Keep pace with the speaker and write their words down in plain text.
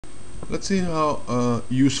Let's see how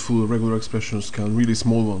useful regular expressions can, really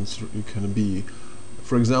small ones, can be.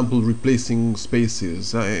 For example, replacing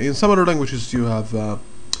spaces. In some other languages you have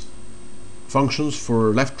functions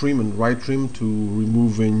for left trim and right trim to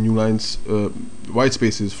remove new lines, white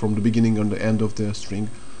spaces from the beginning and the end of the string.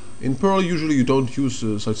 In Perl usually you don't use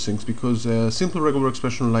such things because a simple regular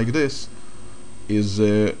expression like this is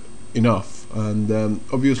enough. And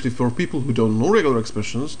obviously for people who don't know regular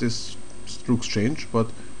expressions this looks strange,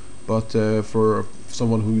 but for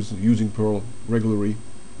someone who is using Perl regularly,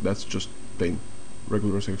 that's just plain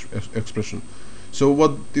regular expression. So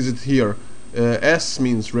what is it here? S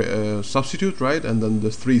means substitute, right? And then the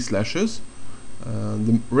 3 slashes.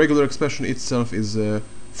 The regular expression itself is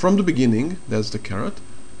from the beginning, that's the caret,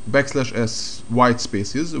 backslash S white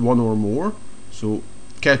spaces, one or more. So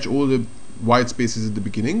catch all the white spaces at the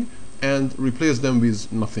beginning and replace them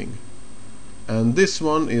with nothing. And this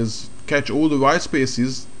one is catch all the white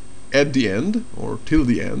spaces at the end or till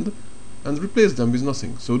the end and replace them with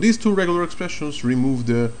nothing. So these two regular expressions remove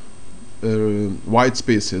the white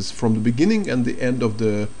spaces from the beginning and the end of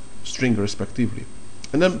the string respectively.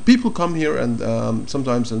 And then people come here and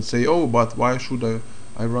sometimes and say, oh, but why should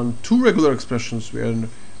I run two regular expressions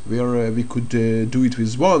where we could do it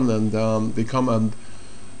with one? And they come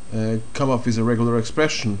up with a regular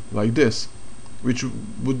expression like this, which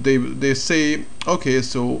would they say, okay,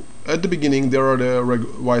 so at the beginning there are the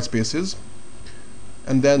white spaces,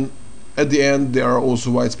 and then at the end there are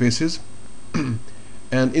also white spaces,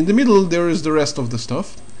 and in the middle there is the rest of the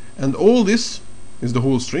stuff, and all this is the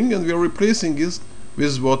whole string, and we are replacing it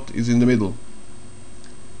with what is in the middle.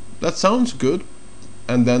 That sounds good,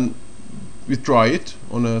 and then we try it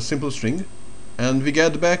on a simple string and we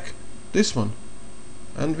get back this one,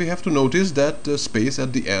 and we have to notice that the space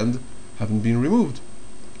at the end haven't been removed,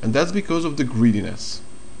 and that's because of the greediness.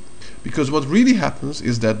 Because what really happens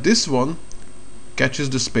is that this one catches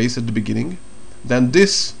the space at the beginning, then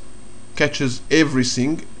this catches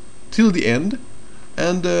everything till the end,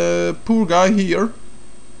 and the poor guy here,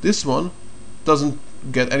 this one, doesn't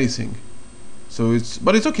get anything. So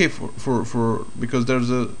but it's okay for because there's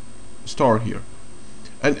a star here,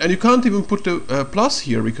 and you can't even put a plus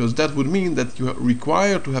here, because that would mean that you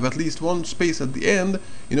require to have at least one space at the end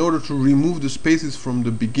in order to remove the spaces from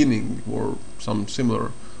the beginning or some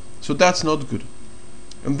similar. So that's not good.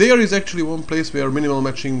 And there is actually one place where minimal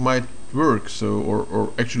matching might work, so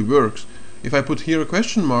or actually works. If I put here a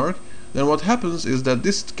question mark, then what happens is that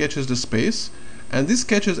this catches the space, and this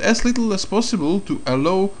catches as little as possible to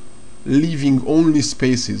allow leaving only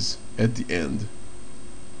spaces at the end.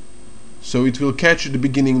 So it will catch at the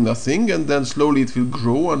beginning nothing, and then slowly it will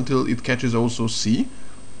grow until it catches also C,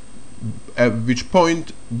 at which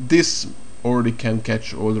point this already can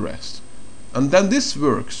catch all the rest. And then this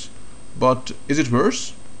works. But is it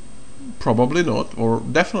worse? Probably not, or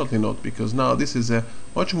definitely not, because now this is a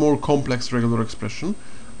much more complex regular expression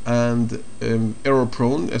and error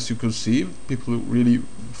prone, as you can see. People really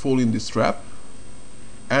fall in this trap.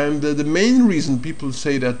 And the main reason people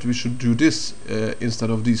say that we should do this instead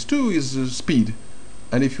of these two is speed.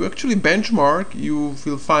 And if you actually benchmark, you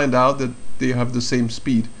will find out that they have the same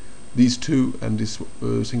speed, these two and this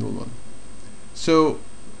single one. So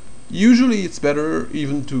usually it's better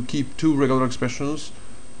even to keep two regular expressions,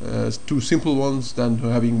 two simple ones, than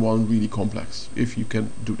having one really complex, if you can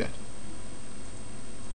do that.